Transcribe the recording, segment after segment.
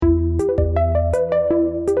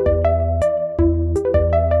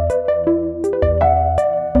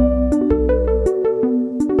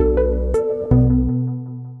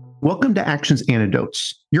Actions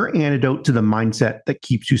Antidotes, your antidote to the mindset that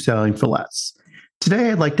keeps you selling for less. Today,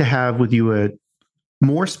 I'd like to have with you a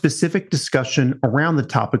more specific discussion around the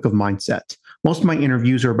topic of mindset. Most of my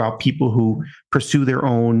interviews are about people who pursue their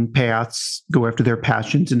own paths, go after their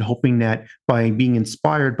passions, and hoping that by being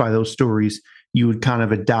inspired by those stories, you would kind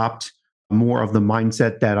of adopt more of the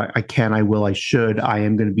mindset that I can, I will, I should, I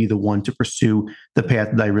am going to be the one to pursue the path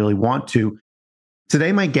that I really want to.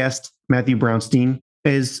 Today, my guest, Matthew Brownstein,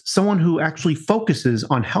 is someone who actually focuses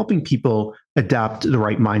on helping people adopt the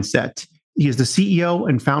right mindset. He is the CEO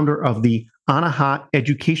and founder of the Anahat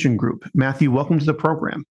Education Group. Matthew, welcome to the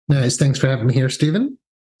program. Nice. Thanks for having me here, Stephen.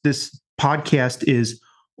 This podcast is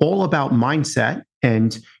all about mindset,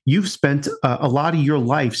 and you've spent a lot of your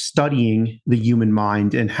life studying the human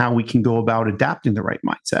mind and how we can go about adapting the right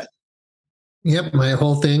mindset. Yep. My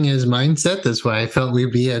whole thing is mindset. That's why I felt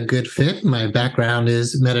we'd be a good fit. My background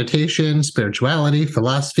is meditation, spirituality,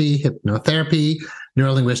 philosophy, hypnotherapy,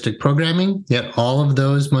 neurolinguistic programming. Yet all of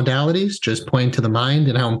those modalities just point to the mind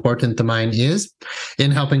and how important the mind is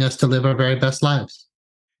in helping us to live our very best lives.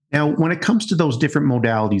 Now, when it comes to those different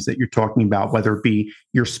modalities that you're talking about, whether it be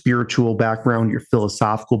your spiritual background, your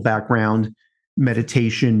philosophical background,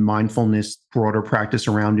 meditation, mindfulness, broader practice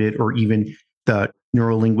around it, or even the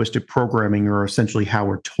neurolinguistic programming, or essentially how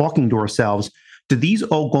we're talking to ourselves, do these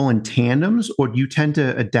all go in tandems, or do you tend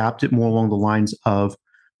to adapt it more along the lines of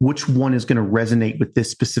which one is going to resonate with this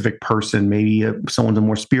specific person? Maybe someone's a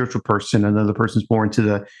more spiritual person, another person's more into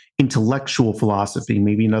the intellectual philosophy,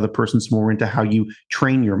 maybe another person's more into how you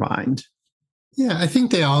train your mind. Yeah, I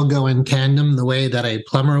think they all go in tandem the way that a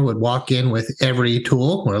plumber would walk in with every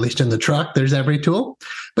tool, or at least in the truck, there's every tool,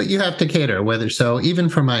 but you have to cater so even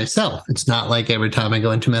for myself, it's not like every time I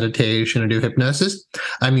go into meditation or do hypnosis,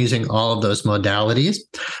 I'm using all of those modalities,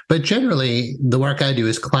 but generally the work I do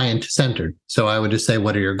is client-centered. So I would just say,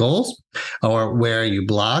 what are your goals? Or where are you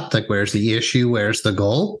blocked? Like, where's the issue? Where's the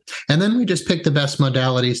goal? And then we just pick the best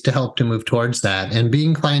modalities to help to move towards that. And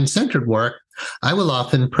being client-centered work, I will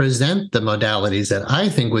often present the modalities that I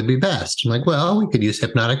think would be best. I'm like, well, we could use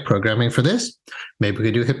hypnotic programming for this. Maybe we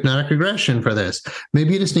could do hypnotic regression for this.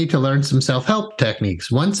 Maybe you just need to learn some self-help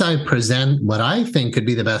techniques. Once I present what I think could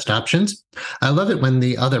be the best options, I love it when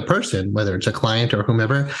the other person, whether it's a client or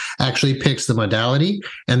whomever, actually picks the modality,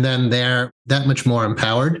 and then they're that much more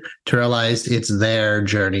empowered to realize it's their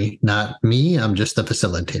journey, not me. I'm just the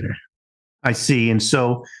facilitator. I see. And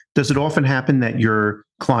so does it often happen that your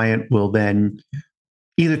client will then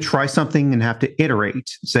either try something and have to iterate,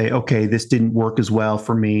 say, okay, this didn't work as well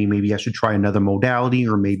for me. Maybe I should try another modality,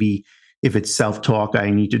 or maybe if it's self-talk, I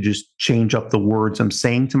need to just change up the words I'm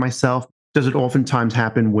saying to myself. Does it oftentimes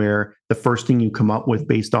happen where the first thing you come up with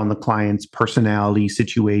based on the client's personality,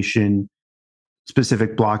 situation,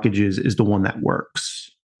 specific blockages is the one that works?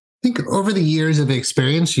 I think over the years of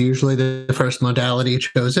experience, usually the first modality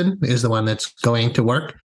chosen is the one that's going to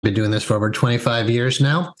work. I've been doing this for over 25 years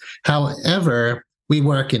now. However, we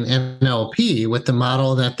work in NLP with the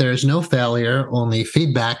model that there's no failure, only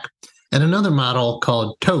feedback, and another model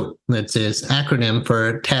called TOTE, that's his acronym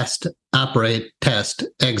for test, operate, test,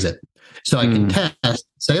 exit. So I can test,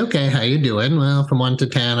 say, okay, how you doing? Well, from 1 to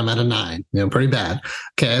 10, I'm at a 9, pretty bad.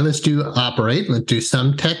 Okay, let's do operate. Let's do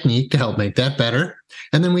some technique to help make that better.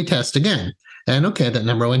 And then we test again. And okay, that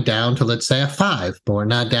number went down to, let's say, a 5, but we're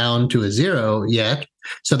not down to a 0 yet.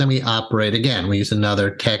 So then we operate again. We use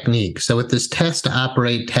another technique. So with this test,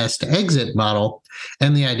 operate, test, exit model,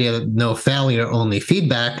 and the idea that no failure, only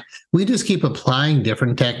feedback, we just keep applying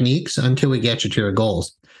different techniques until we get you to your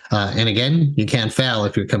goals. And again, you can't fail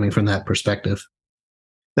if you're coming from that perspective.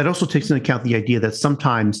 That also takes into account the idea that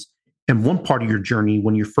sometimes in one part of your journey,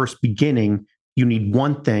 when you're first beginning, you need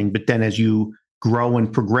one thing, but then as you grow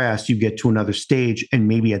and progress, you get to another stage. And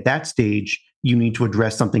maybe at that stage, you need to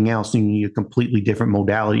address something else. And you need a completely different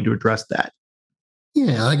modality to address that.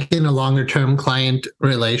 Yeah, like in a longer term client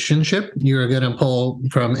relationship, you're going to pull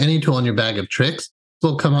from any tool in your bag of tricks.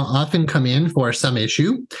 Will often come in for some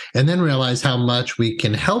issue and then realize how much we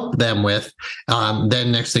can help them with.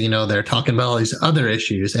 Then next thing you know, they're talking about all these other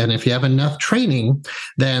issues. And if you have enough training,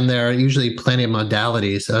 then there are usually plenty of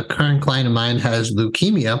modalities. A current client of mine has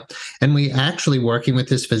leukemia, and we actually, working with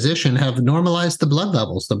this physician, have normalized the blood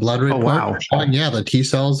levels. The blood report showing, the T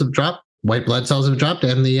cells have dropped, white blood cells have dropped,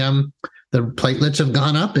 and the platelets have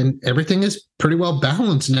gone up, and everything is pretty well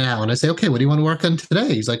balanced now. And I say, okay, what do you want to work on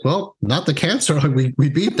today? He's like, well, not the cancer. We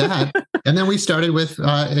beat that. And then we started with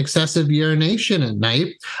excessive urination at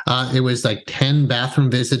night. It was like 10 bathroom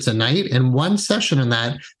visits a night. And one session in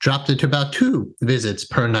that dropped it to about 2 visits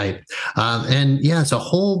per night. It's a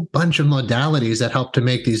whole bunch of modalities that help to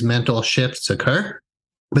make these mental shifts occur.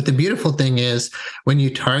 But the beautiful thing is when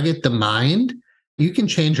you target the mind, you can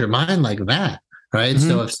change your mind like that, right? Mm-hmm.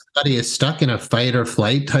 So if somebody is stuck in a fight or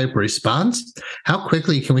flight type response, how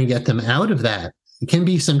quickly can we get them out of that? It can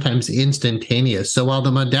be sometimes instantaneous. So while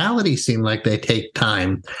the modalities seem like they take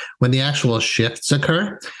time, when the actual shifts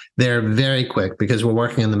occur, they're very quick because we're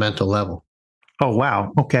working on the mental level. Oh,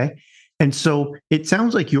 wow. Okay. And so it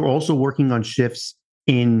sounds like you're also working on shifts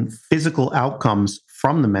in physical outcomes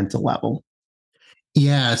from the mental level.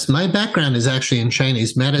 Yes, my background is actually in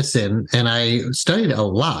Chinese medicine, and I studied a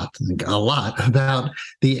lot about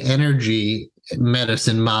the energy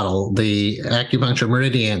medicine model, the acupuncture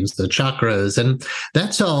meridians, the chakras, and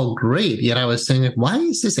that's all great. Yet I was saying, why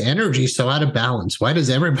is this energy so out of balance? Why does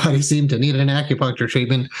everybody seem to need an acupuncture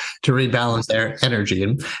treatment to rebalance their energy?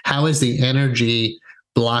 And how is the energy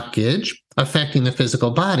blockage affecting the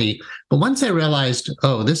physical body? But once I realized,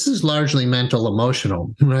 oh, this is largely mental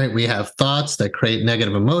emotional, right? We have thoughts that create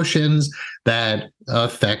negative emotions that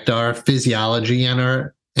affect our physiology and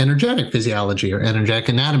our energetic physiology or energetic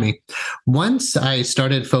anatomy. Once I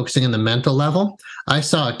started focusing on the mental level, I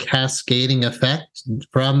saw a cascading effect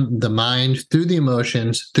from the mind through the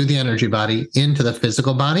emotions, through the energy body into the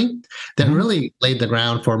physical body that really laid the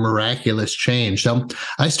ground for miraculous change. So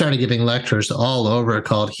I started giving lectures all over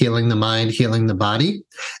called Healing the Mind, Healing the Body.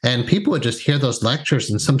 And people would just hear those lectures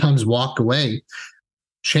and sometimes walk away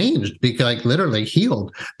changed, because like literally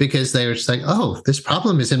healed, because they were just like, oh, this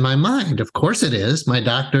problem is in my mind. Of course it is. My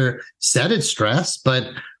doctor said it's stress, but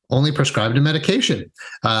only prescribed a medication.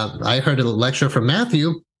 I heard a lecture from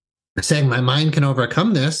Matthew saying my mind can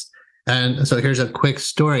overcome this. And so here's a quick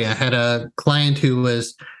story. I had a client who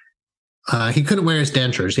was he couldn't wear his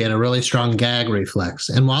dentures. He had a really strong gag reflex.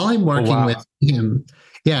 And while I'm working with him,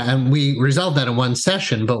 and we resolved that in one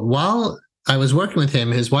session, but while I was working with him,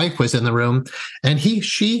 his wife was in the room, and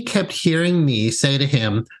she kept hearing me say to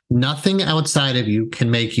him, nothing outside of you can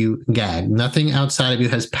make you gag. Nothing outside of you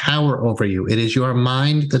has power over you. It is your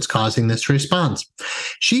mind that's causing this response.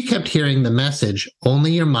 She kept hearing the message,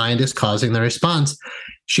 only your mind is causing the response.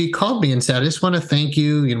 She called me and said, I just want to thank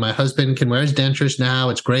you. My husband can wear his dentures now.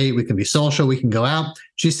 It's great. We can be social. We can go out.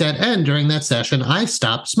 She said, and during that session, I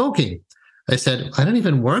stopped smoking. I said, I don't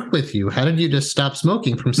even work with you. How did you just stop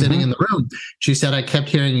smoking from sitting in the room? She said, I kept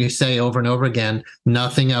hearing you say over and over again,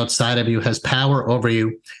 nothing outside of you has power over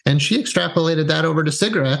you. And she extrapolated that over to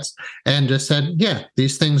cigarettes and just said, yeah,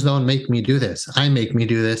 these things don't make me do this. I make me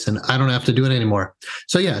do this, and I don't have to do it anymore.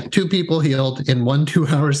 So yeah, 2 people healed in 1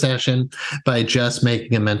 2-hour session by just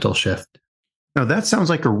making a mental shift. Now, that sounds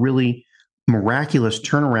like a really miraculous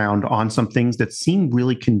turnaround on some things that seem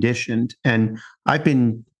really conditioned. And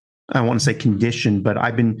I want to say conditioned, but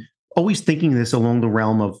I've been always thinking this along the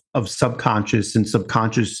realm of subconscious and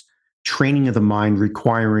subconscious training of the mind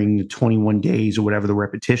requiring 21 days or whatever the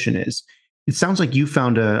repetition is. It sounds like you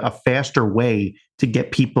found a faster way to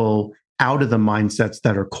get people out of the mindsets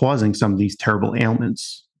that are causing some of these terrible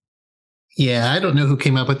ailments. Yeah, I don't know who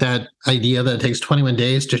came up with that idea that it takes 21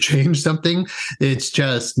 days to change something. It's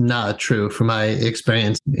just not true from my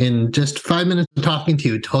experience. In just 5 minutes of talking to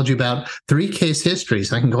you, told you about 3 case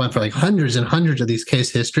histories. I can go on for like hundreds and hundreds of these case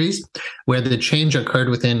histories where the change occurred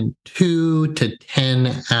within 2 to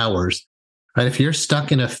 10 hours. Right? If you're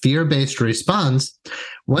stuck in a fear-based response,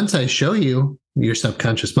 once I show you your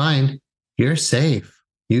subconscious mind, you're safe.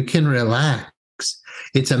 You can relax.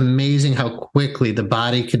 It's amazing how quickly the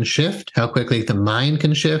body can shift, how quickly the mind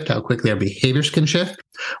can shift, how quickly our behaviors can shift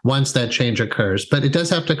once that change occurs. But it does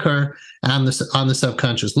have to occur on the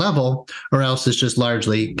subconscious level, or else it's just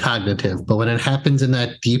largely cognitive. But when it happens in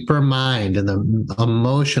that deeper mind, in the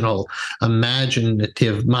emotional,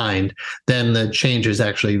 imaginative mind, then the change is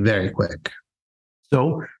actually very quick.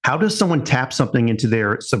 So how does someone tap something into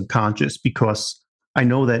their subconscious? Because I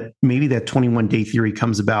know that maybe that 21-day theory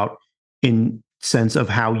comes about in sense of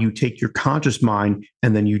how you take your conscious mind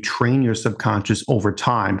and then you train your subconscious over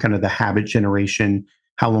time, kind of the habit generation,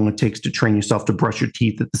 how long it takes to train yourself to brush your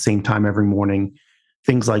teeth at the same time every morning,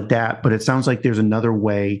 things like that. But it sounds like there's another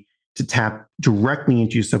way to tap directly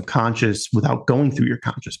into your subconscious without going through your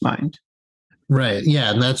conscious mind. Right.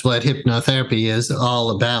 Yeah. And that's what hypnotherapy is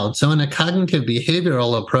all about. So in a cognitive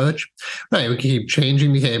behavioral approach, right, we keep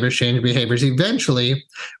changing behaviors. Eventually,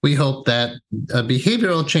 we hope that a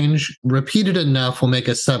behavioral change repeated enough will make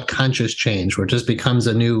a subconscious change where it just becomes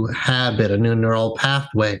a new habit, a new neural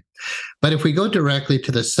pathway. But if we go directly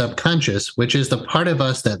to the subconscious, which is the part of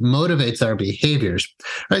us that motivates our behaviors,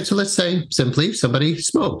 right? So let's say simply somebody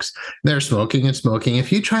smokes. They're smoking and smoking. If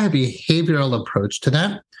you try a behavioral approach to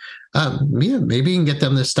that, Yeah, maybe you can get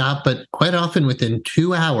them to stop, but quite often within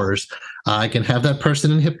 2 hours, I can have that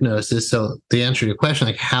person in hypnosis. So the answer to your question,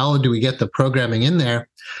 like how do we get the programming in there?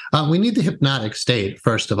 We need the hypnotic state,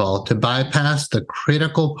 first of all, to bypass the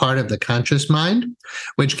critical part of the conscious mind,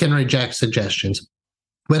 which can reject suggestions.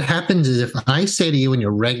 What happens is if I say to you in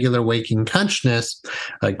your regular waking consciousness,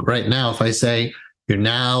 like right now, if I say, you're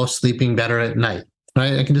now sleeping better at night,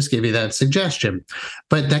 right? I can just give you that suggestion,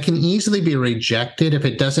 but that can easily be rejected if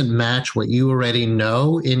it doesn't match what you already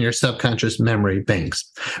know in your subconscious memory banks.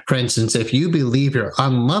 For instance, if you believe you're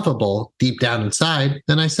unlovable deep down inside,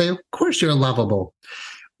 then I say, of course you're lovable.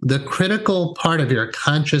 The critical part of your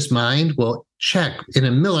conscious mind will check in a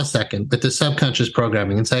millisecond with the subconscious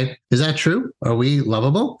programming and say, is that true? Are we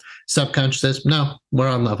lovable? Subconscious says, no, we're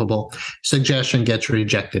unlovable. Suggestion gets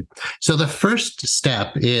rejected. So the first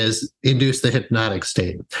step is induce the hypnotic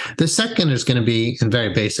state. The second is going to be, in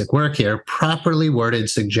very basic work here, properly worded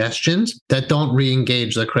suggestions that don't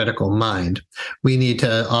re-engage the critical mind. We need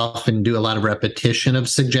to often do a lot of repetition of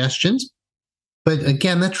suggestions. But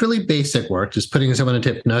again, that's really basic work, just putting someone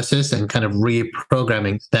into hypnosis and kind of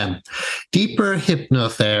reprogramming them. Deeper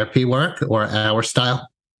hypnotherapy work, or our style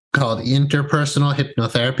called interpersonal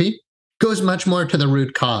hypnotherapy, goes much more to the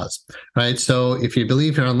root cause, right? So if you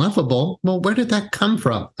believe you're unlovable, well, where did that come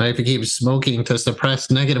from? Right? If you keep smoking to suppress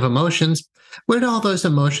negative emotions, where do all those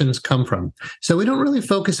emotions come from? So we don't really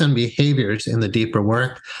focus on behaviors in the deeper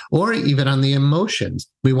work or even on the emotions.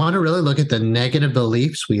 We want to really look at the negative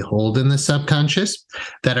beliefs we hold in the subconscious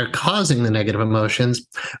that are causing the negative emotions,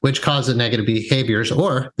 which cause the negative behaviors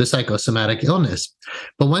or the psychosomatic illness.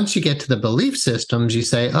 But once you get to the belief systems, you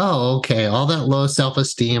say, oh, okay, all that low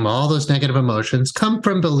self-esteem, all those negative emotions come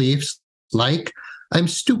from beliefs like I'm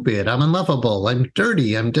stupid, I'm unlovable, I'm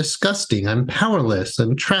dirty, I'm disgusting, I'm powerless,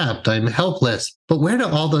 I'm trapped, I'm helpless. But where do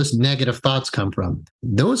all those negative thoughts come from?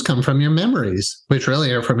 Those come from your memories, which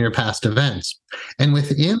really are from your past events. And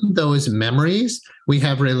within those memories, we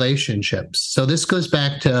have relationships. So this goes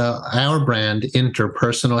back to our brand,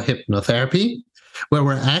 interpersonal hypnotherapy, where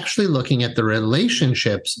we're actually looking at the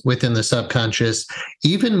relationships within the subconscious,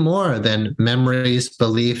 even more than memories,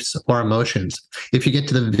 beliefs, or emotions. If you get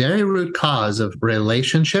to the very root cause of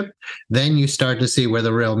relationship, then you start to see where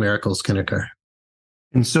the real miracles can occur.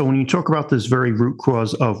 And so when you talk about this very root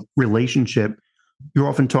cause of relationship, you're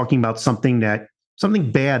often talking about something bad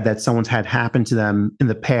that someone's had happen to them in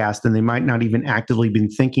the past, and they might not even actively been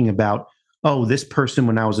thinking about, oh, this person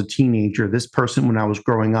when I was a teenager, this person when I was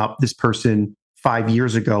growing up, this person 5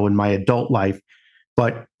 years ago in my adult life,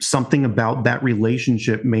 but something about that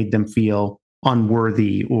relationship made them feel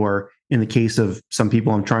unworthy, or in the case of some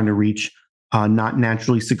people I'm trying to reach, not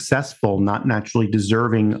naturally successful, not naturally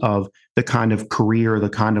deserving of the kind of career, the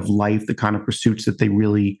kind of life, the kind of pursuits that they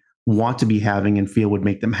really want to be having and feel would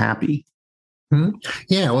make them happy. Mm-hmm.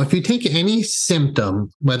 Yeah, well, if you take any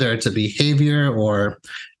symptom, whether it's a behavior or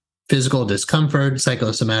physical discomfort,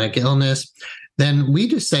 psychosomatic illness, then we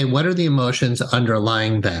just say, what are the emotions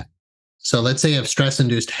underlying that? So let's say you have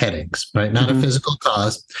stress-induced headaches, right? Not a physical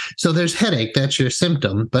cause. So there's headache, that's your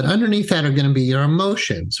symptom, but underneath that are going to be your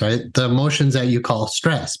emotions, right? The emotions that you call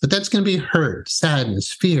stress, but that's going to be hurt,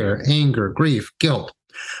 sadness, fear, anger, grief, guilt.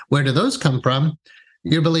 Where do those come from?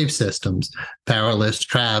 Your belief systems: powerless,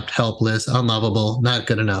 trapped, helpless, unlovable, not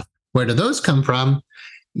good enough. Where do those come from?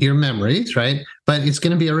 Your memories, right? But it's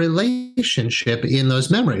going to be a relationship in those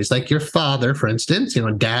memories. Like your father, for instance,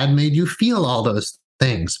 dad made you feel all those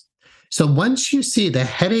things. So once you see the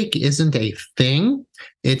headache isn't a thing,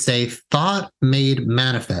 it's a thought made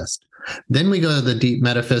manifest. Then we go to the deep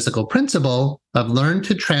metaphysical principle of learn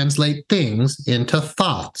to translate things into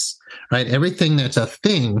thoughts, right? Everything that's a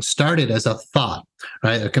thing started as a thought,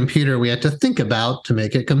 right? A computer we had to think about to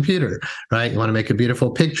make a computer, right? You want to make a beautiful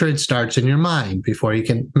picture, it starts in your mind before you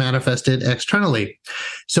can manifest it externally.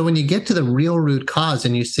 So when you get to the real root cause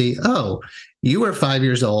and you see, oh, you were 5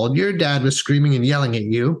 years old, your dad was screaming and yelling at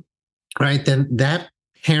you, right? Then that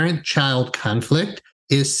parent-child conflict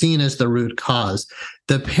is seen as the root cause.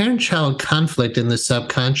 The parent-child conflict in the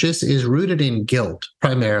subconscious is rooted in guilt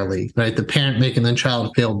primarily, right? The parent making the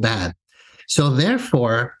child feel bad. So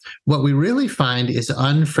therefore, what we really find is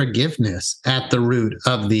unforgiveness at the root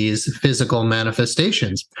of these physical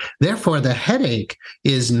manifestations. Therefore, the headache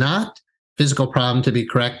is not physical problem to be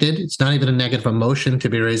corrected. It's not even a negative emotion to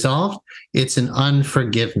be resolved. It's an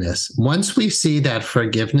unforgiveness. Once we see that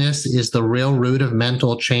forgiveness is the real root of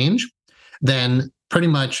mental change, then pretty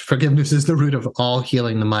much forgiveness is the root of all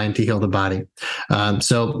healing the mind to heal the body.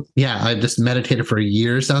 So yeah, I've just meditated for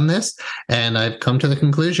years on this, and I've come to the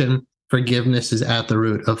conclusion forgiveness is at the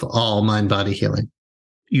root of all mind-body healing.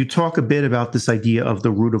 you talk a bit about this idea of the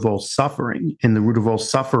root of all suffering. And the root of all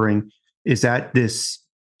suffering is that this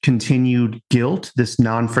continued guilt, this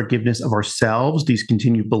non-forgiveness of ourselves, these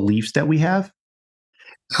continued beliefs that we have?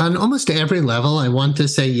 On almost every level, I want to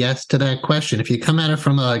say yes to that question. If you come at it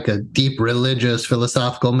from like a deep religious,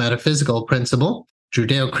 philosophical, metaphysical principle,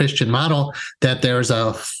 Judeo-Christian model, that there's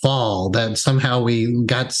a fall, that somehow we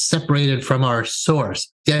got separated from our source.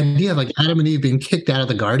 The idea of like Adam and Eve being kicked out of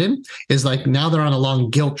the garden is like now they're on a long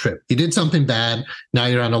guilt trip. You did something bad, now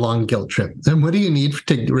you're on a long guilt trip. And what do you need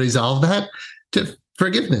to resolve that? To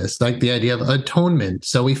forgiveness, like the idea of atonement.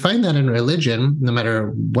 So we find that in religion, no matter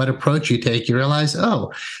what approach you take, you realize,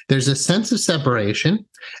 oh, there's a sense of separation,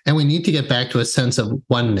 and we need to get back to a sense of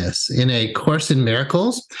oneness. In A Course in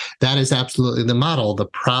Miracles, that is absolutely the model. The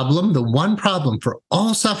problem, the one problem for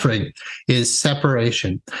all suffering is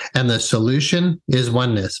separation, and the solution is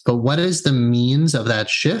oneness. But what is the means of that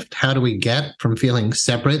shift? How do we get from feeling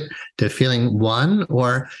separate to feeling one,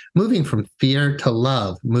 or moving from fear to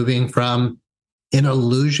love, moving from an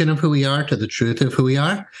illusion of who we are to the truth of who we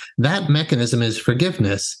are? That mechanism is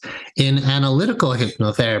forgiveness. In analytical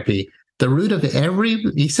hypnotherapy, the root of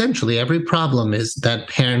essentially every problem is that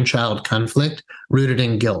parent-child conflict rooted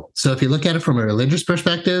in guilt. So if you look at it from a religious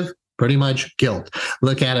perspective, pretty much guilt.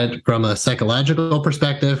 Look at it from a psychological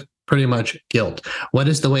perspective, pretty much guilt. What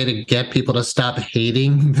is the way to get people to stop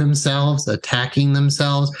hating themselves, attacking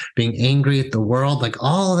themselves, being angry at the world? Like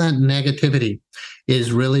all that negativity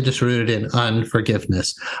is really just rooted in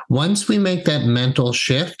unforgiveness. Once we make that mental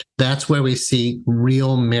shift, that's where we see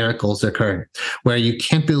real miracles occur, where you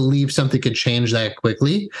can't believe something could change that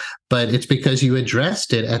quickly, but it's because you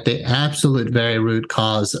addressed it at the absolute very root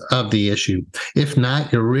cause of the issue. If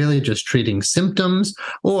not, you're really just treating symptoms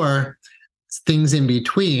or things in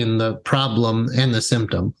between the problem and the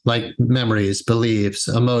symptom, like memories, beliefs,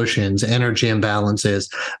 emotions, energy imbalances.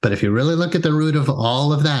 But if you really look at the root of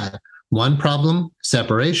all of that, one problem,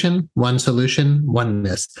 separation, one solution,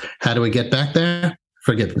 oneness. How do we get back there?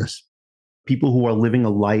 Forgiveness. People who are living a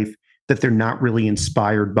life that they're not really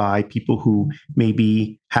inspired by, people who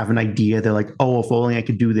maybe have an idea, they're like, oh, if only I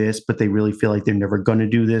could do this, but they really feel like they're never going to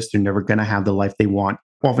do this, they're never going to have the life they want.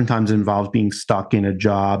 Oftentimes it involves being stuck in a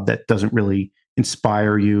job that doesn't really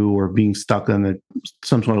inspire you, or being stuck on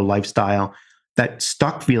some sort of lifestyle. That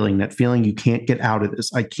stuck feeling, that feeling you can't get out of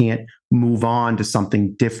this. I can't move on to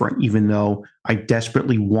something different, even though I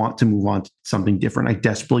desperately want to move on to something different. I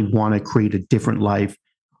desperately want to create a different life.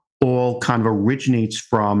 All kind of originates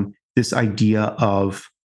from this idea of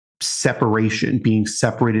separation, being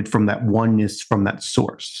separated from that oneness, from that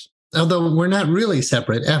source. Although we're not really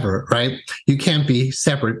separate ever, right? You can't be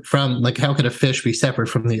separate from, like, how could a fish be separate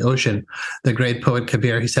from the ocean? The great poet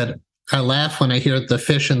Kabir, he said, I laugh when I hear the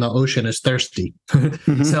fish in the ocean is thirsty.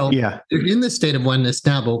 So yeah, you're in this state of oneness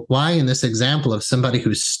now, but why in this example of somebody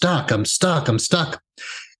who's stuck, I'm stuck.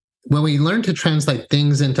 When we learn to translate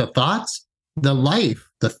things into thoughts, the life,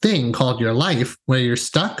 the thing called your life, where you're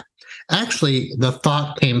stuck, actually the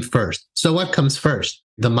thought came first. So what comes first,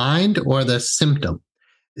 the mind or the symptom?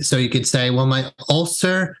 So you could say, well, my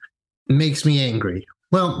ulcer makes me angry.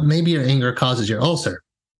 Well, maybe your anger causes your ulcer.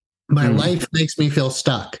 My life makes me feel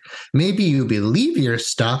stuck. Maybe you believe you're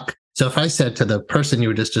stuck. So if I said to the person you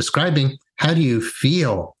were just describing, how do you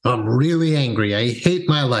feel? I'm really angry. I hate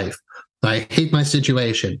my life. I hate my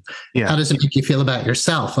situation. Yeah. How does it make you feel about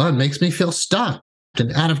yourself? Oh, it makes me feel stuck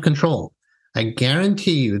and out of control. I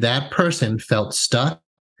guarantee you that person felt stuck,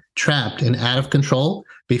 trapped, and out of control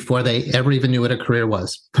before they ever even knew what a career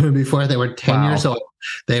was. Before they were 10 years old,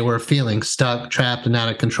 they were feeling stuck, trapped, and out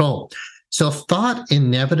of control. So thought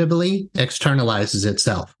inevitably externalizes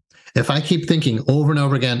itself. If I keep thinking over and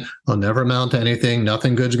over again, I'll never amount to anything,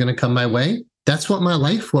 nothing good's going to come my way, that's what my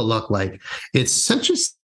life will look like. It's such a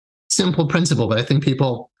simple principle, but I think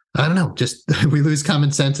people, I don't know, just we lose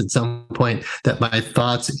common sense at some point that my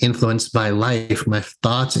thoughts influence my life, my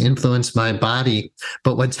thoughts influence my body.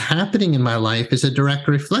 But what's happening in my life is a direct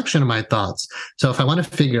reflection of my thoughts. So if I want to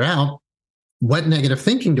figure out what negative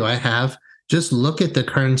thinking do I have, just look at the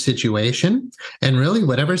current situation, and really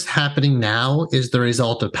whatever's happening now is the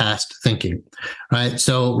result of past thinking, right?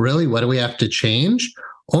 So really, what do we have to change?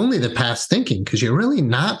 Only the past thinking, because you're really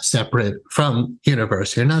not separate from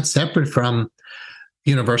universe. You're not separate from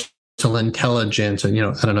universal intelligence and,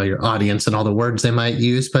 I don't know, your audience and all the words they might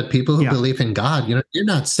use, but people who believe in God, you're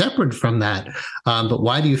not separate from that. But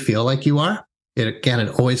why do you feel like you are?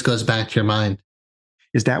 It always goes back to your mind.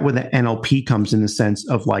 Is that where the NLP comes in the sense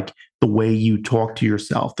of like the way you talk to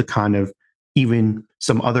yourself, the kind of even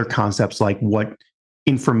some other concepts like what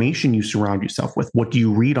information you surround yourself with? What do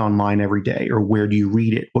you read online every day, or where do you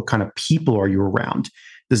read it? What kind of people are you around?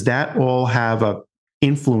 Does that all have a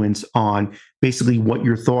influence on basically what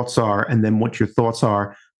your thoughts are, and then what your thoughts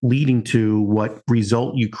are leading to what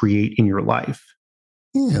result you create in your life?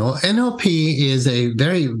 NLP is a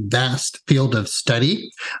very vast field of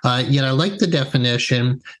study. Yet I like the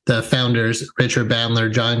definition. The founders, Richard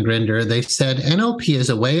Bandler, John Grinder, they said NLP is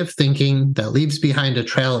a way of thinking that leaves behind a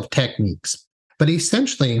trail of techniques. But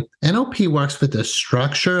essentially, NLP works with the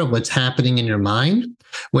structure of what's happening in your mind,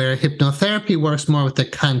 where hypnotherapy works more with the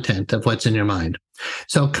content of what's in your mind.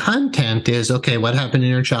 So content is, okay, what happened in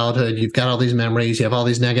your childhood? You've got all these memories, you have all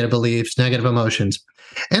these negative beliefs, negative emotions.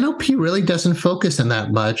 NLP really doesn't focus on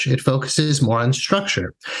that much. It focuses more on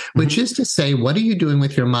structure, which is to say, what are you doing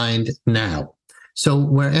with your mind now? So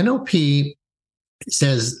where NLP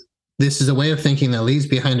says this is a way of thinking that leaves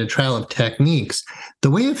behind a trail of techniques,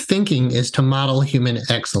 the way of thinking is to model human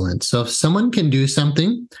excellence. So if someone can do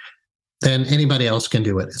something, then anybody else can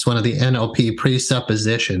do it. It's one of the NLP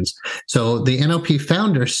presuppositions. So the NLP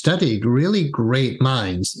founder studied really great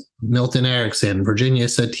minds, Milton Erickson, Virginia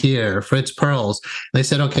Satir, Fritz Perls. They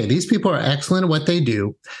said, okay, these people are excellent at what they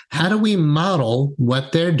do. How do we model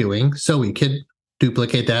what they're doing so we could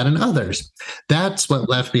duplicate that in others? That's what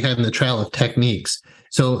left behind the trail of techniques.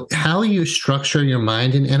 So how you structure your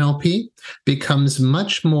mind in NLP becomes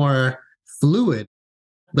much more fluid.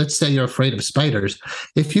 Let's say you're afraid of spiders.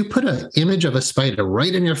 If you put an image of a spider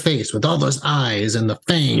right in your face with all those eyes and the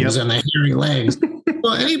fangs and the hairy legs,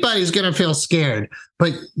 well, anybody's going to feel scared.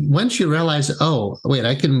 But once you realize, oh, wait,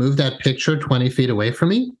 I can move that picture 20 feet away from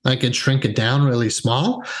me. I can shrink it down really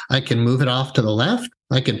small. I can move it off to the left.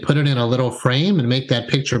 I can put it in a little frame and make that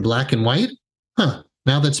picture black and white.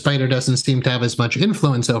 Now that spider doesn't seem to have as much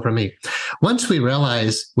influence over me. Once we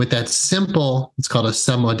realize with that simple, it's called a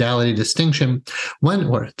submodality distinction,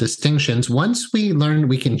 once we learn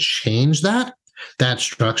we can change that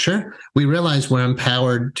structure, we realize we're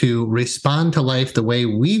empowered to respond to life the way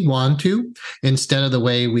we want to, instead of the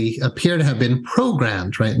way we appear to have been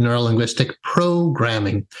programmed, right? Neurolinguistic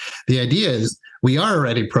programming. The idea is we are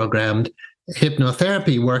already programmed.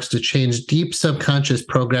 Hypnotherapy works to change deep subconscious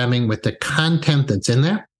programming with the content that's in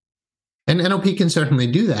there. And NLP can certainly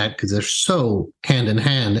do that because they're so hand in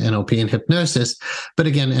hand, NLP and hypnosis. But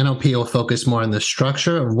again, NLP will focus more on the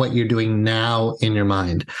structure of what you're doing now in your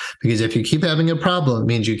mind. Because if you keep having a problem, it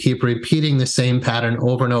means you keep repeating the same pattern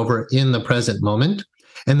over and over in the present moment.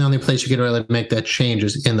 And the only place you can really make that change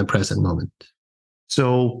is in the present moment.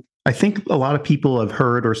 So I think a lot of people have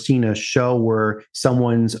heard or seen a show where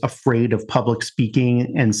someone's afraid of public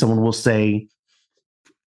speaking and someone will say,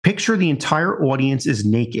 picture the entire audience is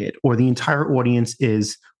naked or the entire audience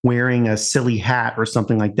is wearing a silly hat or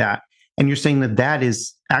something like that. And you're saying that that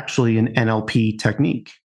is actually an NLP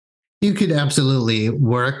technique. You could absolutely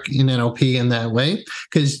work in NLP in that way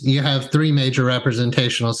because you have three major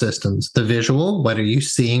representational systems. The visual, what are you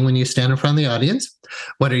seeing when you stand in front of the audience?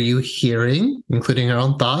 What are you hearing, including your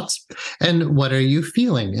own thoughts? And what are you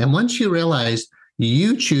feeling? And once you realize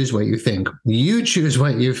you choose what you think, you choose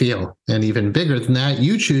what you feel, and even bigger than that,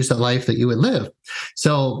 you choose the life that you would live.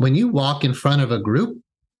 So when you walk in front of a group,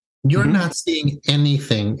 you're not seeing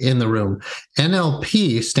anything in the room.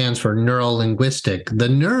 NLP stands for neuro-linguistic. The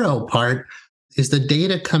neuro part is the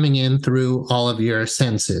data coming in through all of your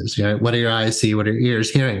senses. Right? What do your eyes see? What are your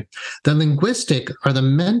ears hearing? The linguistic are the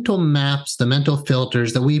mental maps, the mental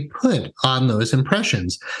filters that we put on those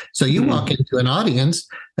impressions. So you walk into an audience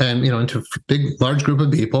and, into a big, large group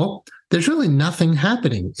of people, there's really nothing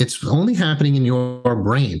happening. It's only happening in your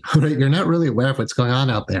brain, right? You're not really aware of what's going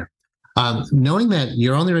on out there. Knowing that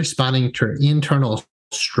you're only responding to your internal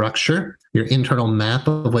structure, your internal map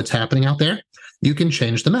of what's happening out there, you can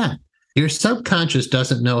change the map. Your subconscious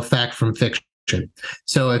doesn't know fact from fiction.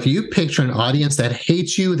 So if you picture an audience that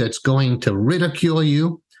hates you, that's going to ridicule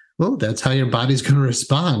you, well, that's how your body's going to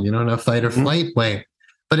respond, in a fight or flight way.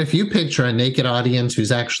 But if you picture a naked audience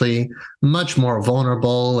who's actually much more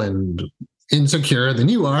vulnerable and insecure than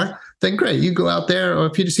you are, then great, you go out there, or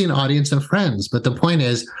if you just see an audience of friends. But the point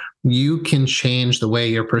is, you can change the way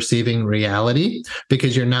you're perceiving reality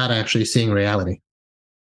because you're not actually seeing reality.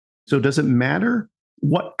 So does it matter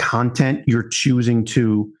what content you're choosing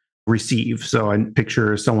to receive? So I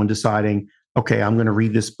picture someone deciding, okay, I'm going to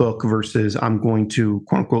read this book versus I'm going to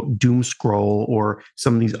quote unquote doom scroll, or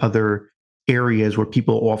some of these other areas where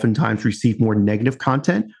people oftentimes receive more negative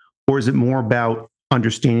content? Or is it more about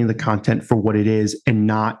understanding the content for what it is and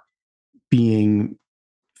not being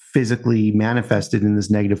physically manifested in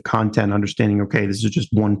this negative content, understanding, okay, this is just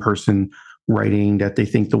one person writing that they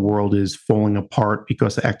think the world is falling apart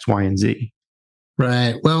because of X, Y, and Z?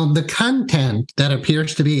 Right. Well, the content that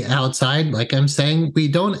appears to be outside, like I'm saying, we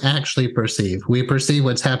don't actually perceive. We perceive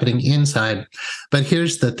what's happening inside. But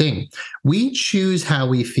here's the thing. We choose how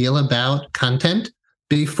we feel about content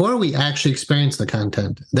before we actually experience the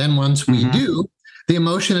content. Then once we do, the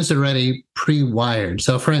emotion is already pre-wired.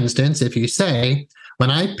 So for instance, if you say,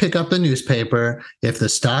 when I pick up the newspaper, if the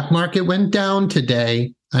stock market went down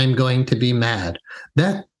today, I'm going to be mad.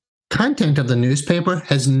 That content of the newspaper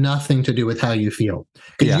has nothing to do with how you feel.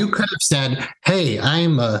 Because you could have said, hey,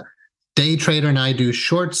 I'm a day trader and I do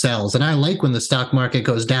short sells and I like when the stock market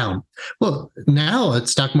goes down. Well, now a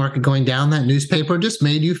stock market going down, that newspaper just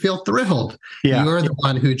made you feel thrilled. You're the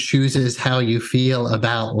one who chooses how you feel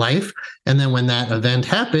about life. And then when that event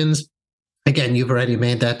happens, again, you've already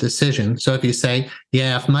made that decision. So if you say,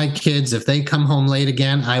 yeah, if my kids, if they come home late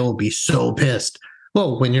again, I will be so pissed.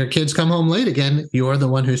 Well, when your kids come home late again, you're the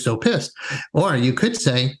one who's so pissed. Or you could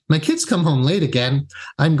say, my kids come home late again,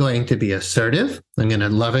 I'm going to be assertive. I'm going to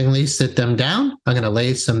lovingly sit them down. I'm going to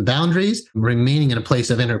lay some boundaries, remaining in a place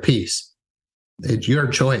of inner peace. It's your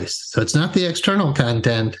choice. So it's not the external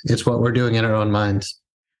content. It's what we're doing in our own minds.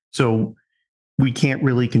 So we can't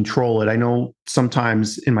really control it. I know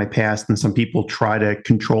sometimes in my past, and some people try to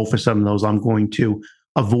control for some of those, I'm going to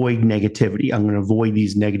avoid negativity. I'm going to avoid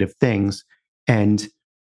these negative things. And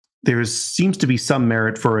there seems to be some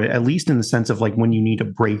merit for it, at least in the sense of like when you need a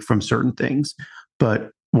break from certain things.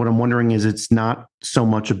 But what I'm wondering is it's not so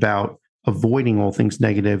much about avoiding all things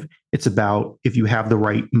negative. It's about if you have the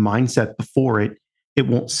right mindset before it, it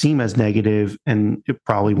won't seem as negative and it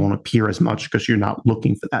probably won't appear as much because you're not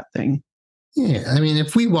looking for that thing. Yeah. I mean,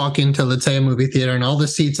 if we walk into, let's say, a movie theater and all the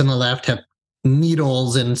seats on the left have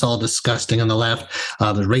needles and it's all disgusting on the left,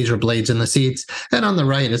 the razor blades in the seats, and on the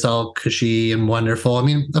right is all cushy and wonderful. I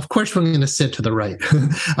mean, of course, we're going to sit to the right.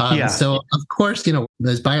 So, of course,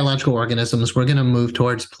 as biological organisms, we're going to move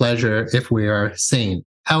towards pleasure if we are sane.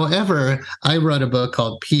 However, I wrote a book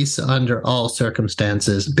called Peace Under All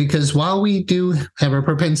Circumstances, because while we do have a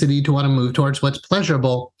propensity to want to move towards what's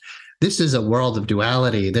pleasurable, this is a world of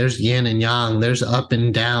duality. There's yin and yang. There's up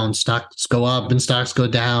and down. Stocks go up and stocks go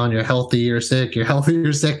down. You're healthy, you're sick. You're healthy,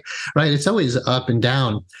 you're sick, right? It's always up and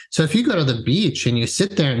down. So if you go to the beach and you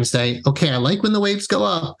sit there and say, okay, I like when the waves go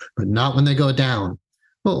up, but not when they go down.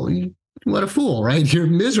 Well, what a fool, right? You're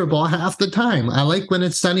miserable half the time. I like when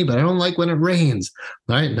it's sunny, but I don't like when it rains,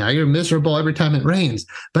 right? Now you're miserable every time it rains.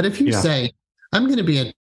 But if you say, I'm going to be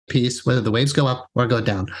at peace whether the waves go up or go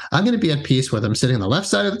down. I'm going to be at peace whether I'm sitting on the left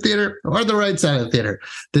side of the theater or the right side of the theater.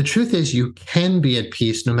 The truth is you can be at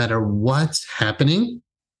peace no matter what's happening,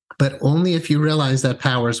 but only if you realize that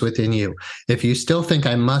power is within you. If you still think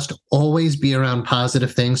I must always be around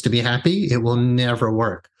positive things to be happy, it will never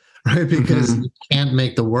work. Right? Because you can't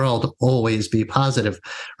make the world always be positive.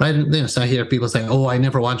 Right? And, so I hear people saying, oh, I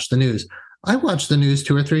never watch the news. I watch the news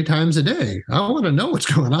 2 or 3 times a day. I want to know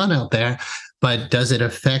what's going on out there. But does it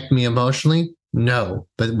affect me emotionally? No.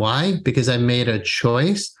 But why? Because I made a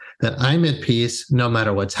choice that I'm at peace no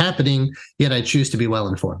matter what's happening, yet I choose to be well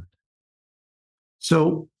informed.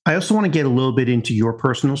 So I also want to get a little bit into your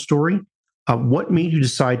personal story. What made you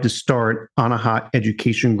decide to start Anahat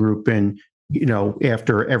Education Group? And,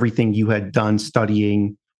 after everything you had done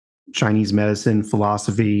studying Chinese medicine,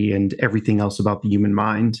 philosophy, and everything else about the human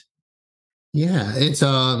mind? Yeah, it's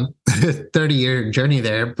a 30-year journey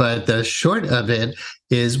there, but the short of it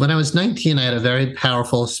is when I was 19, I had a very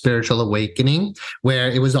powerful spiritual awakening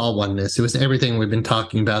where it was all oneness. It was everything we've been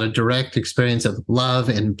talking about, a direct experience of love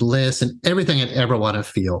and bliss and everything I'd ever want to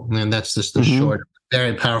feel. And that's just the short,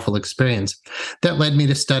 very powerful experience that led me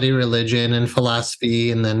to study religion and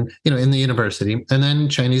philosophy and then, in the university and then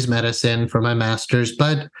Chinese medicine for my master's.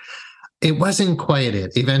 But it wasn't quite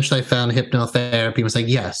it. Eventually, I found hypnotherapy and was like,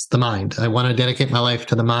 yes, the mind. I want to dedicate my life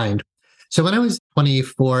to the mind. So when I was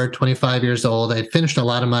 24, 25 years old, I'd finished a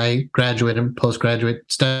lot of my graduate and postgraduate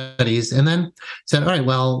studies and then said, all right,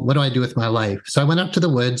 well, what do I do with my life? So I went up to the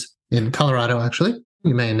woods in Colorado, actually.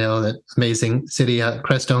 You may know that amazing city,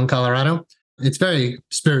 Crestone, Colorado. It's a very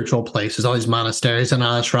spiritual place. There's all these monasteries and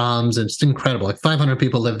ashrams. It's incredible. Like 500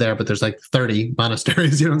 people live there, but there's like 30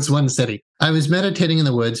 monasteries, it's one city. I was meditating in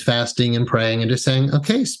the woods, fasting and praying and just saying,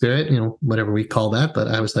 okay, spirit, whatever we call that. But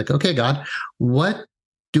I was like, okay, God, what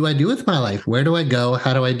do I do with my life? Where do I go?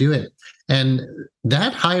 How do I do it? And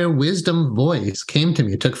that higher wisdom voice came to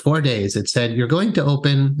me. It took 4 days. It said, you're going to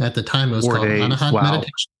open, at the time it was 4 called days. Anahat Wow.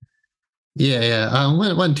 Meditation. Yeah.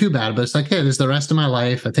 Wasn't too bad, but it's like, hey, this is the rest of my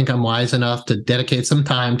life. I think I'm wise enough to dedicate some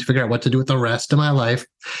time to figure out what to do with the rest of my life.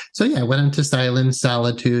 So yeah, I went into silence,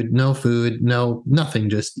 solitude, no food, nothing,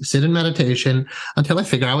 just sit in meditation until I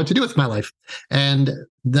figure out what to do with my life. And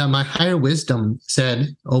my higher wisdom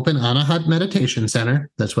said, open Anahat Meditation Center.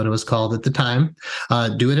 That's what it was called at the time.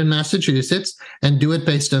 Do it in Massachusetts and do it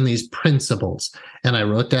based on these principles. And I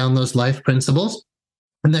wrote down those life principles.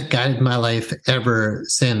 And that guided my life ever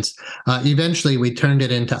since. Eventually, we turned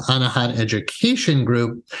it into Anahat Education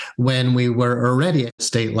Group when we were already a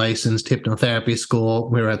state licensed hypnotherapy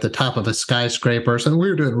school. We were at the top of a skyscraper, so we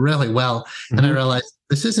were doing really well. Mm-hmm. And I realized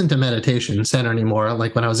this isn't a meditation center anymore.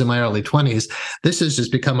 Like when I was in my early 20s, this has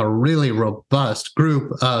just become a really robust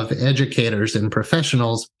group of educators and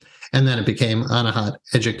professionals. And then it became Anahat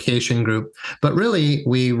Education Group. But really,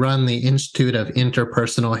 we run the Institute of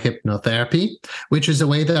Interpersonal Hypnotherapy, which is a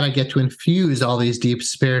way that I get to infuse all these deep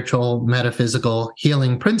spiritual, metaphysical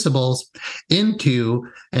healing principles into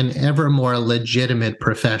an ever more legitimate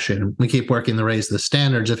profession. We keep working to raise the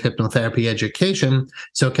standards of hypnotherapy education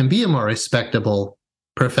so it can be a more respectable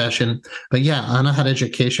profession. But yeah, Anahat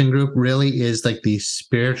Education Group really is like the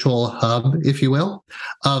spiritual hub, if you will,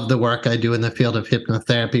 of the work I do in the field of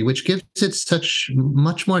hypnotherapy, which gives it such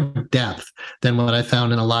much more depth than what I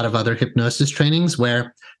found in a lot of other hypnosis trainings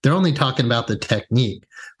where they're only talking about the technique.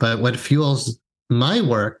 But what fuels my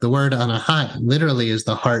work, the word Anahat literally is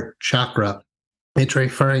the heart chakra. It's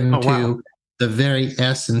referring to the very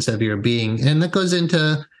essence of your being. And that goes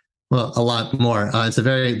into a lot more.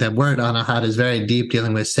 That word Anahat is very deep,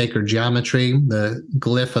 dealing with sacred geometry, the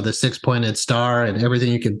glyph of the six-pointed star, and everything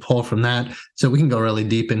you can pull from that. So we can go really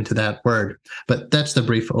deep into that word. But that's the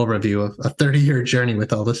brief overview of a 30-year journey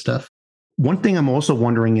with all this stuff. One thing I'm also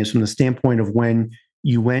wondering is from the standpoint of when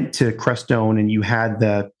you went to Crestone and you had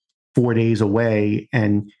the 4 days away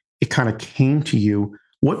and it kind of came to you,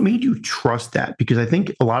 what made you trust that? Because I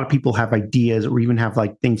think a lot of people have ideas or even have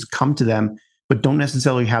like things come to them, but don't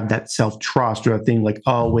necessarily have that self-trust or a thing like,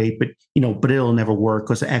 oh, wait, but it'll never work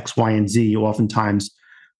because X, Y, and Z oftentimes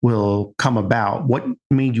will come about. What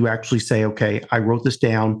made you actually say, okay, I wrote this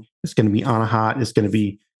down. It's going to be Anahat. It's going to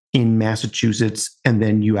be in Massachusetts. And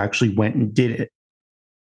then you actually went and did it.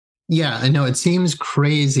 Yeah, I know it seems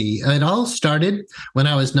crazy. It all started when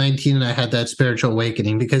I was 19 and I had that spiritual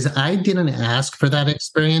awakening because I didn't ask for that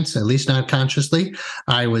experience, at least not consciously.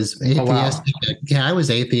 I was atheistic. Oh, wow. Yeah, I was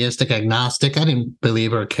atheistic, agnostic. I didn't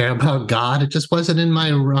believe or care about God. It just wasn't on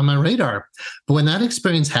my radar. But when that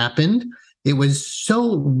experience happened, it was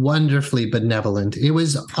so wonderfully benevolent. It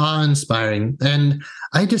was awe-inspiring. And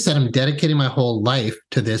I just said, I'm dedicating my whole life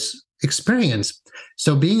to this experience.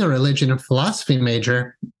 So being a religion and philosophy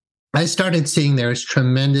major, I started seeing there is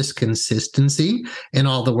tremendous consistency in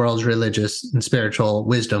all the world's religious and spiritual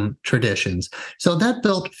wisdom traditions. So that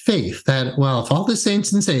built faith that, well, if all the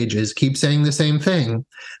saints and sages keep saying the same thing,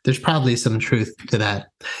 there's probably some truth to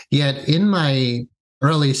that. Yet in my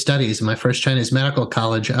early studies in my first Chinese medical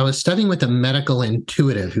college, I was studying with a medical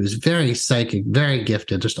intuitive who's very psychic, very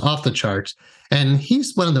gifted, just off the charts. And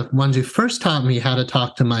he's one of the ones who first taught me how to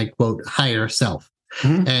talk to my, quote, higher self.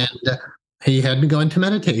 Mm-hmm. And he had me go into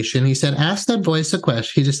meditation. He said, ask that voice a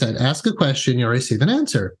question. He just said, ask a question, you'll receive an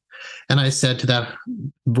answer. And I said to that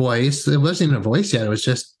voice, it wasn't even a voice yet. It was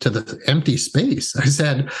just to the empty space. I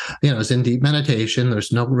said, it's in deep meditation.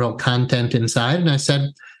 There's no real content inside. And I said,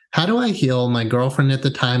 how do I heal my girlfriend at the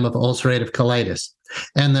time of ulcerative colitis?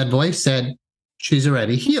 And that voice said, she's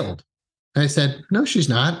already healed. I said, no, she's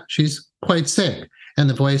not. She's quite sick. And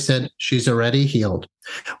the voice said, she's already healed.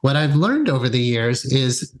 What I've learned over the years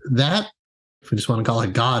is that, if we just want to call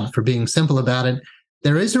it God for being simple about it,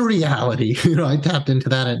 there is a reality. I tapped into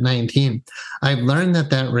that at 19. I've learned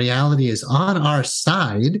that reality is on our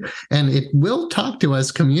side and it will talk to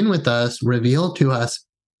us, commune with us, reveal to us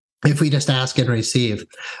if we just ask and receive.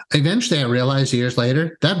 Eventually, I realized years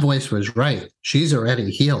later, that voice was right. She's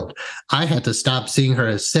already healed. I had to stop seeing her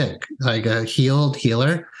as sick. Like a healed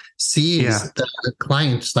healer sees the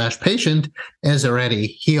client/patient as already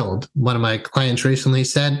healed. One of my clients recently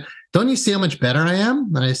said, don't you see how much better I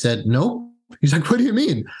am? And I said, nope. He's like, what do you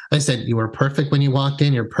mean? I said, you were perfect when you walked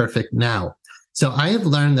in. You're perfect now. So I have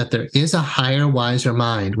learned that there is a higher, wiser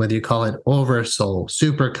mind, whether you call it oversoul,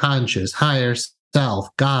 superconscious, higher self,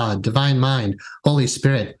 God, divine mind, Holy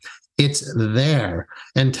Spirit. It's there.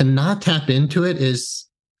 And to not tap into it is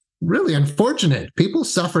really unfortunate. People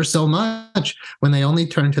suffer so much when they only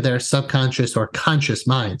turn to their subconscious or conscious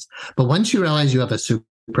minds. But once you realize you have a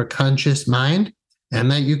superconscious mind, and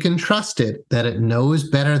that you can trust it, that it knows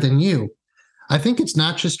better than you, I think it's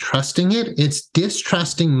not just trusting it, it's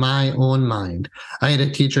distrusting my own mind. I had a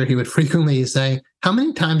teacher, he would frequently say, how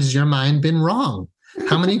many times has your mind been wrong?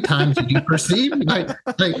 How many times did you perceive?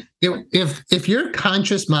 If your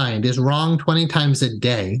conscious mind is wrong 20 times a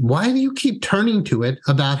day, why do you keep turning to it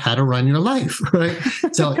about how to run your life? Right.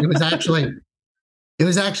 So it was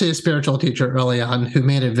actually a spiritual teacher early on who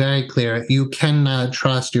made it very clear you cannot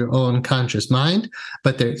trust your own conscious mind,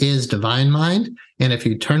 but there is divine mind. And if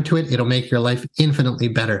you turn to it, it'll make your life infinitely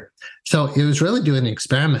better. So it was really doing an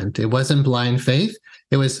experiment. It wasn't blind faith.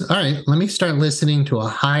 It was, all right, let me start listening to a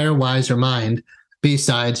higher, wiser mind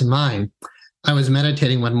besides mine. I was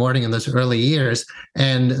meditating one morning in those early years,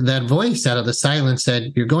 and that voice out of the silence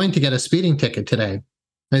said, you're going to get a speeding ticket today.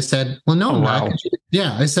 I said, well, no, I'm not.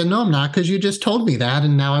 I said, no, I'm not, because you just told me that,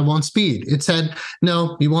 and now I won't speed. It said,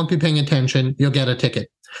 no, you won't be paying attention. You'll get a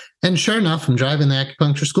ticket. And sure enough, I'm driving the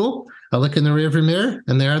acupuncture school. I look in the rearview mirror,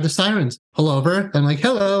 and there are the sirens. Pull over. I'm like,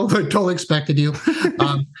 hello, I totally expected you.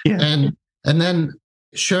 And then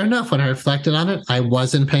sure enough, when I reflected on it, I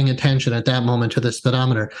wasn't paying attention at that moment to the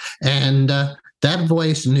speedometer. And that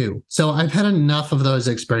voice knew. So I've had enough of those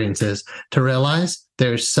experiences to realize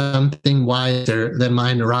there's something wiser than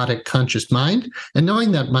my neurotic conscious mind. And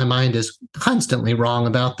knowing that my mind is constantly wrong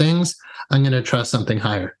about things, I'm going to trust something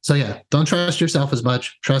higher. So yeah, don't trust yourself as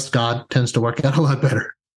much. Trust God. Tends to work out a lot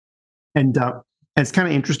better. And it's kind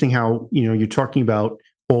of interesting how, you're talking about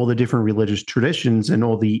all the different religious traditions and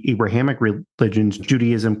all the Abrahamic religions,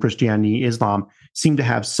 Judaism, Christianity, Islam, seem to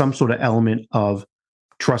have some sort of element of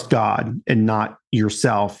trust God and not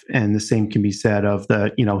yourself. And the same can be said of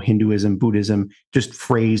the, Hinduism, Buddhism, just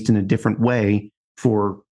phrased in a different way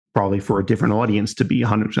probably for a different audience, to be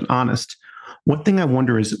 100% honest. One thing I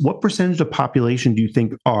wonder is, what percentage of the population do you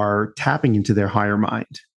think are tapping into their higher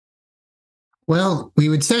mind? Well, we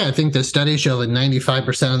would say, I think the studies show that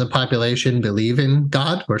 95% of the population believe in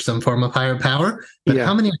God or some form of higher power. But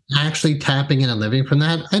how many are actually tapping in and living from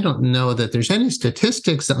that? I don't know that there's any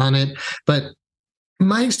statistics on it. But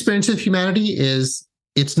my experience of humanity is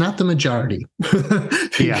it's not the majority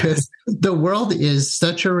because the world is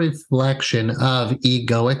such a reflection of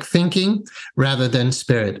egoic thinking rather than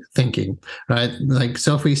spirit thinking, right?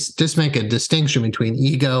 So if we just make a distinction between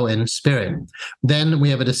ego and spirit, then we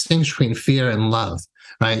have a distinction between fear and love,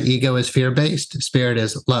 right? Ego is fear-based, spirit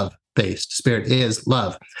is love-based. Spirit is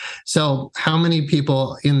love. So how many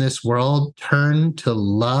people in this world turn to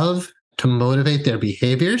love to motivate their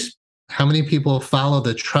behaviors? How many people follow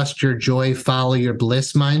the trust your joy, follow your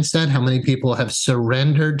bliss mindset? How many people have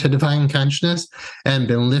surrendered to divine consciousness and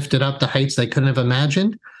been lifted up to heights they couldn't have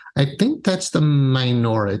imagined? I think that's the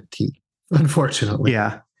minority, unfortunately.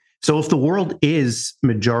 Yeah. So if the world is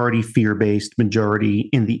majority fear-based, majority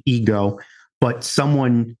in the ego, but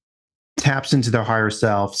someone taps into their higher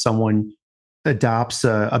self, someone adopts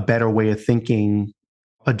a better way of thinking,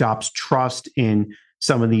 adopts trust in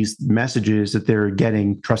some of these messages that they're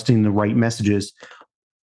getting, trusting the right messages,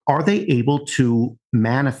 are they able to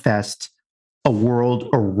manifest a world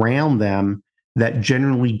around them that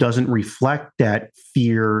generally doesn't reflect that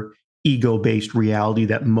fear, ego-based reality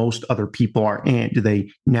that most other people are in? Do they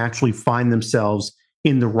naturally find themselves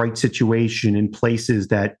in the right situation in places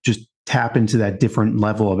that just tap into that different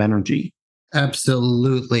level of energy?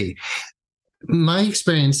 Absolutely. My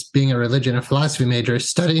experience being a religion and philosophy major,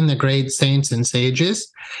 studying the great saints and sages,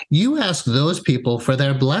 you ask those people for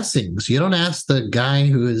their blessings. You don't ask the guy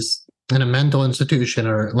who is in a mental institution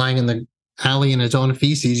or lying in the alley in his own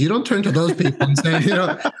feces. You don't turn to those people and say,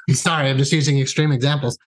 sorry, I'm just using extreme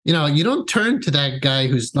examples. You don't turn to that guy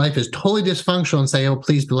whose life is totally dysfunctional and say, oh,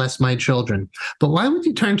 please bless my children. But why would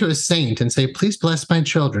you turn to a saint and say, please bless my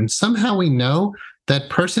children? Somehow we know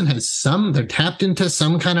that person they're tapped into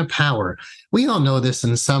some kind of power. We all know this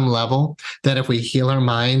in some level, that if we heal our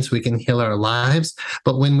minds, we can heal our lives.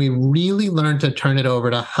 But when we really learn to turn it over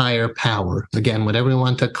to higher power, again, whatever we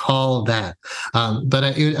want to call that, but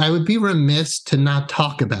I would be remiss to not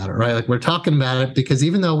talk about it, right? We're talking about it because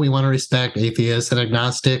even though we want to respect atheists and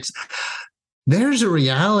agnostics, there's a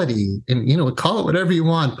reality, and call it whatever you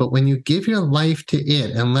want, but when you give your life to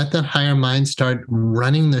it and let that higher mind start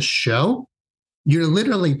running the show, you're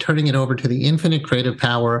literally turning it over to the infinite creative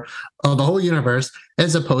power of the whole universe,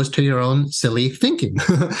 as opposed to your own silly thinking,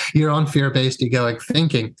 your own fear-based egoic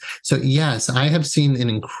thinking. So yes, I have seen an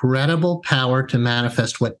incredible power to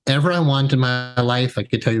manifest whatever I want in my life. I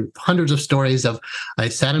could tell you hundreds of stories of I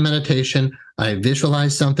sat in meditation, I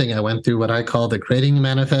visualized something, I went through what I call the creating and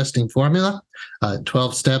manifesting formula,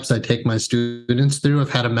 12 steps I take my students through of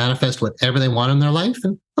how to manifest whatever they want in their life.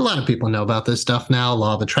 And A lot of people know about this stuff now,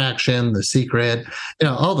 law of attraction, The Secret,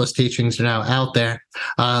 all those teachings are now out there.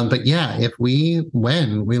 But yeah,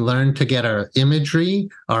 when we learn to get our imagery,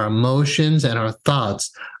 our emotions, and our thoughts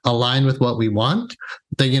aligned with what we want,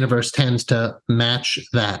 the universe tends to match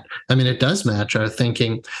that. I mean, it does match our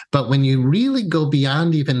thinking, but when you really go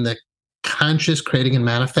beyond even the conscious creating and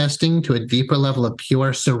manifesting to a deeper level of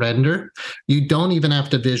pure surrender, you don't even have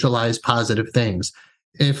to visualize positive things.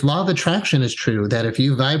 If law of attraction is true, that if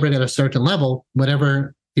you vibrate at a certain level,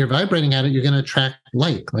 whatever you're vibrating at it, you're going to attract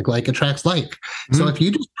like attracts like. Mm-hmm. So if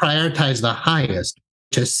you just prioritize the highest,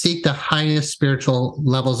 just seek the highest spiritual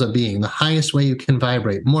levels of being, the highest way you can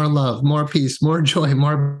vibrate, more love, more peace, more joy,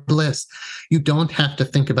 more bliss. You don't have to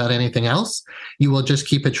think about anything else. You will just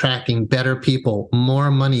keep attracting better people,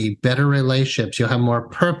 more money, better relationships. You'll have more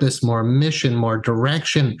purpose, more mission, more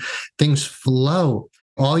direction. Things flow.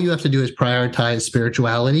 All you have to do is prioritize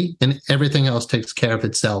spirituality, and everything else takes care of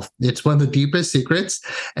itself. It's one of the deepest secrets.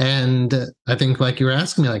 And I think, like you were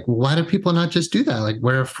asking me, like, why do people not just do that? Like,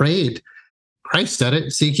 we're afraid. Christ said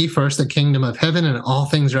it, seek ye first the kingdom of heaven and all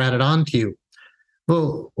things are added on to you.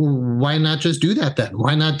 Well, why not just do that then?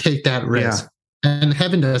 Why not take that risk? Yeah. And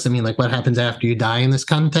heaven doesn't mean like what happens after you die in this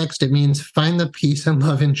context. It means find the peace and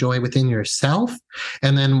love and joy within yourself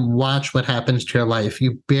and then watch what happens to your life.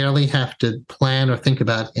 You barely have to plan or think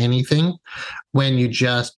about anything when you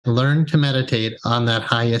just learn to meditate on that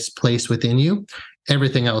highest place within you.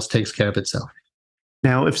 Everything else takes care of itself.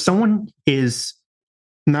 Now, if someone is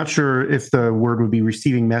not sure if the word would be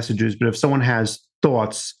receiving messages, but if someone has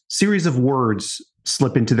thoughts, series of words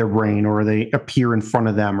slip into their brain or they appear in front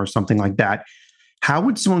of them or something like that, how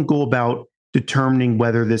would someone go about determining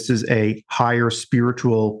whether this is a higher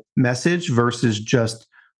spiritual message versus just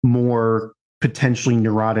more potentially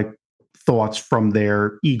neurotic thoughts from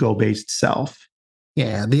their ego-based self?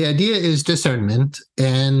 Yeah, the idea is discernment,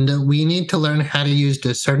 and we need to learn how to use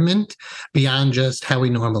discernment beyond just how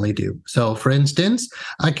we normally do. So, for instance,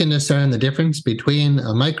 I can discern the difference between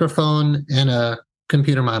a microphone and a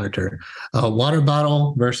computer monitor, a water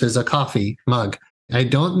bottle versus a coffee mug. I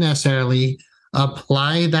don't necessarily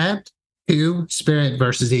apply that to spirit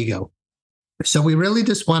versus ego. So we really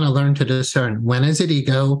just want to learn to discern, when is it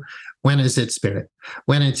ego, when is it spirit?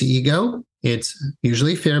 When it's ego, it's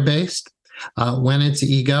usually fear-based. When it's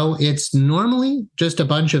ego, it's normally just a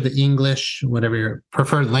bunch of English, whatever your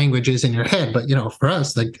preferred language is in your head. But, for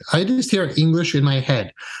us, like I just hear English in my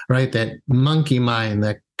head, right? That monkey mind,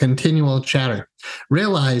 that continual chatter.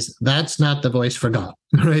 Realize that's not the voice for God,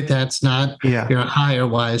 right? That's not your higher,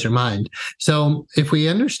 wiser mind. So if we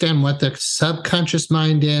understand what the subconscious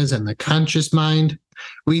mind is and the conscious mind,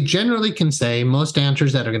 we generally can say most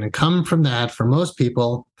answers that are going to come from that for most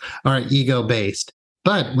people are ego-based.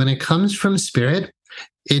 But when it comes from spirit,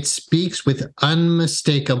 it speaks with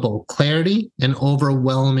unmistakable clarity and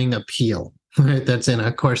overwhelming appeal. Right? That's in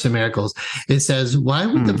A Course in Miracles. It says, why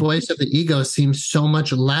would the voice of the ego seem so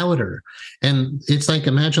much louder? And it's like,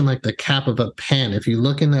 imagine like the cap of a pen. If you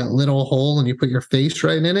look in that little hole and you put your face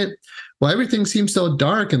right in it, well, everything seems so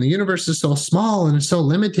dark and the universe is so small and it's so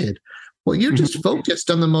limited. Well, you're just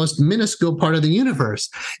focused on the most minuscule part of the universe.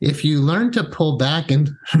 If you learn to pull back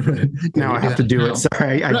and now I have to do it.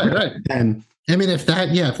 Sorry. Right. And I mean, if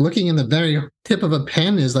looking in the very tip of a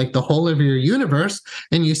pen is like the whole of your universe,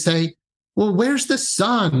 and you say, well, where's the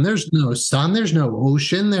sun? There's no sun. There's no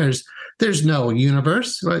ocean. There's no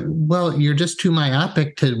universe. Well, you're just too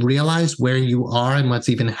myopic to realize where you are and what's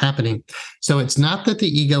even happening. So it's not that the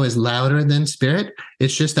ego is louder than spirit.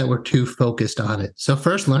 It's just that we're too focused on it. So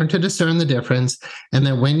first, learn to discern the difference. And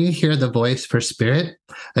then when you hear the voice for spirit,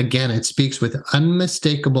 again, it speaks with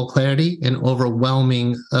unmistakable clarity and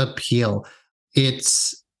overwhelming appeal.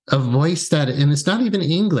 It's a voice that, and it's not even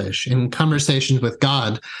English. In Conversations with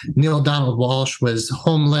God, Neil Donald Walsh was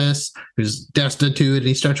homeless, he was destitute.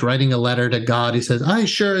 He starts writing a letter to God. He says, I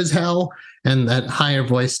sure as hell. And that higher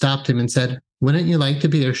voice stopped him and said, wouldn't you like to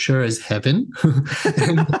be as sure as heaven?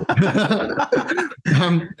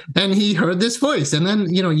 And he heard this voice. And then,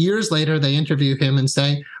 years later, they interview him and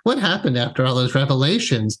say, what happened after all those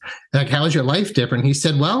revelations? Like, how is your life different? He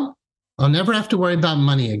said, well, I'll never have to worry about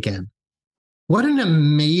money again. What an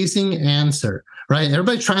amazing answer, right?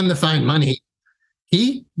 Everybody's trying to find money.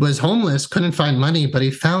 He was homeless, couldn't find money, but he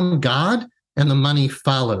found God and the money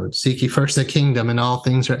followed. Seek ye first the kingdom and all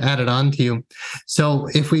things are added on to you. So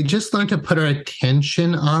if we just learn to put our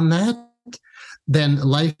attention on that, then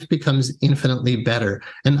life becomes infinitely better.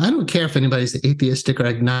 And I don't care if anybody's atheistic or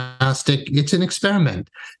agnostic, it's an experiment.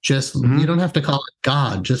 Just, you don't have to call it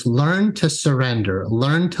God. Just learn to surrender,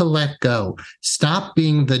 learn to let go, stop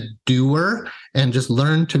being the doer, and just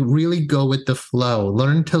learn to really go with the flow,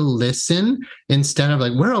 learn to listen instead of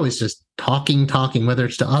like, we're always just talking, whether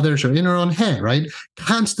it's to others or in our own head, right?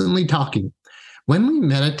 Constantly talking. When we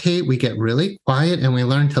meditate, we get really quiet and we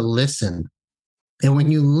learn to listen. And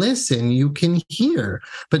when you listen, you can hear.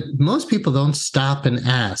 But most people don't stop and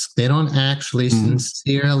ask. They don't actually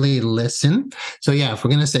sincerely listen. So yeah, if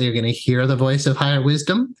we're going to say you're going to hear the voice of higher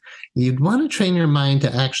wisdom, you'd want to train your mind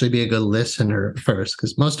to actually be a good listener first,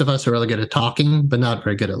 because most of us are really good at talking, but not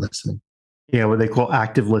very good at listening. Yeah, what they call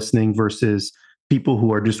active listening versus people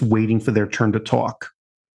who are just waiting for their turn to talk,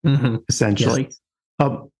 essentially.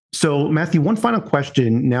 Yes. So Matthew, one final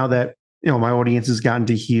question now that my audience has gotten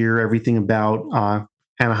to hear everything about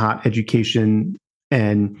Anahat education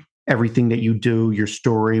and everything that you do, your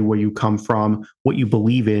story, where you come from, what you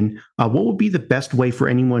believe in. What would be the best way for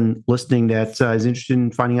anyone listening that is interested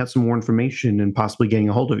in finding out some more information and possibly getting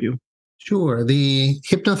a hold of you? Sure. The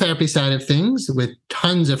hypnotherapy side of things with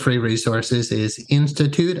tons of free resources is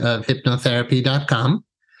instituteofhypnotherapy.com.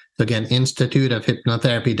 So again,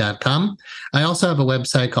 instituteofhypnotherapy.com. I also have a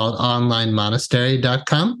website called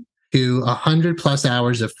onlinemonastery.com. To 100 plus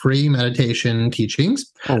hours of free meditation teachings.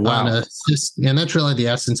 Oh, wow. And that's really the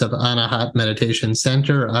essence of Anahat Meditation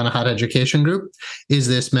Center, Anahat Education Group, is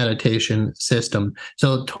this meditation system.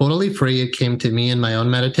 So totally free. It came to me in my own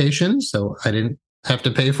meditation, so I didn't have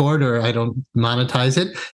to pay for it or I don't monetize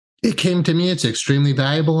it. It came to me. It's extremely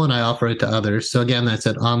valuable, and I offer it to others. So again, that's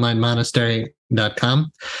at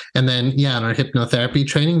onlinemonastery.com. And then, in our hypnotherapy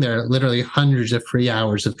training, there are literally hundreds of free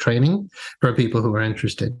hours of training for people who are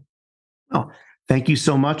interested. Oh, thank you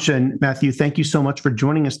so much. And Matthew, thank you so much for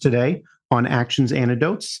joining us today on Actions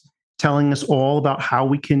Antidotes, telling us all about how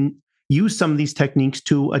we can use some of these techniques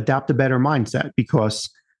to adopt a better mindset. Because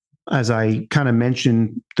as I kind of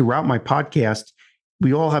mentioned throughout my podcast,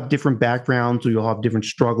 we all have different backgrounds, we all have different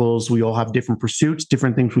struggles, we all have different pursuits,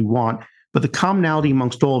 different things we want. But the commonality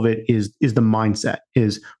amongst all of it is the mindset,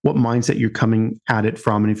 is what mindset you're coming at it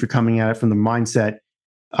from. And if you're coming at it from the mindset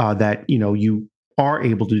that, you are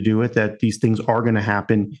able to do it, that these things are going to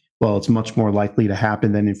happen, well, it's much more likely to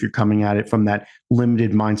happen than if you're coming at it from that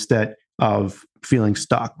limited mindset of feeling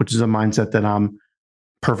stuck, which is a mindset that I'm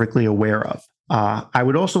perfectly aware of. I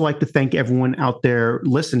would also like to thank everyone out there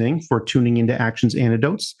listening for tuning into Actions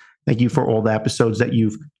Antidotes. Thank you for all the episodes that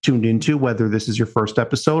you've tuned into, whether this is your first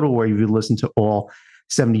episode or you've listened to all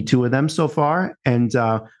 72 of them so far. And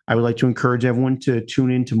I would like to encourage everyone to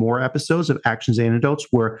tune into more episodes of Actions Antidotes,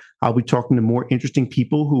 where I'll be talking to more interesting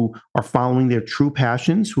people who are following their true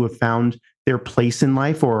passions, who have found their place in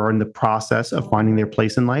life or are in the process of finding their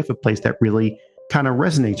place in life, a place that really kind of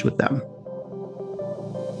resonates with them.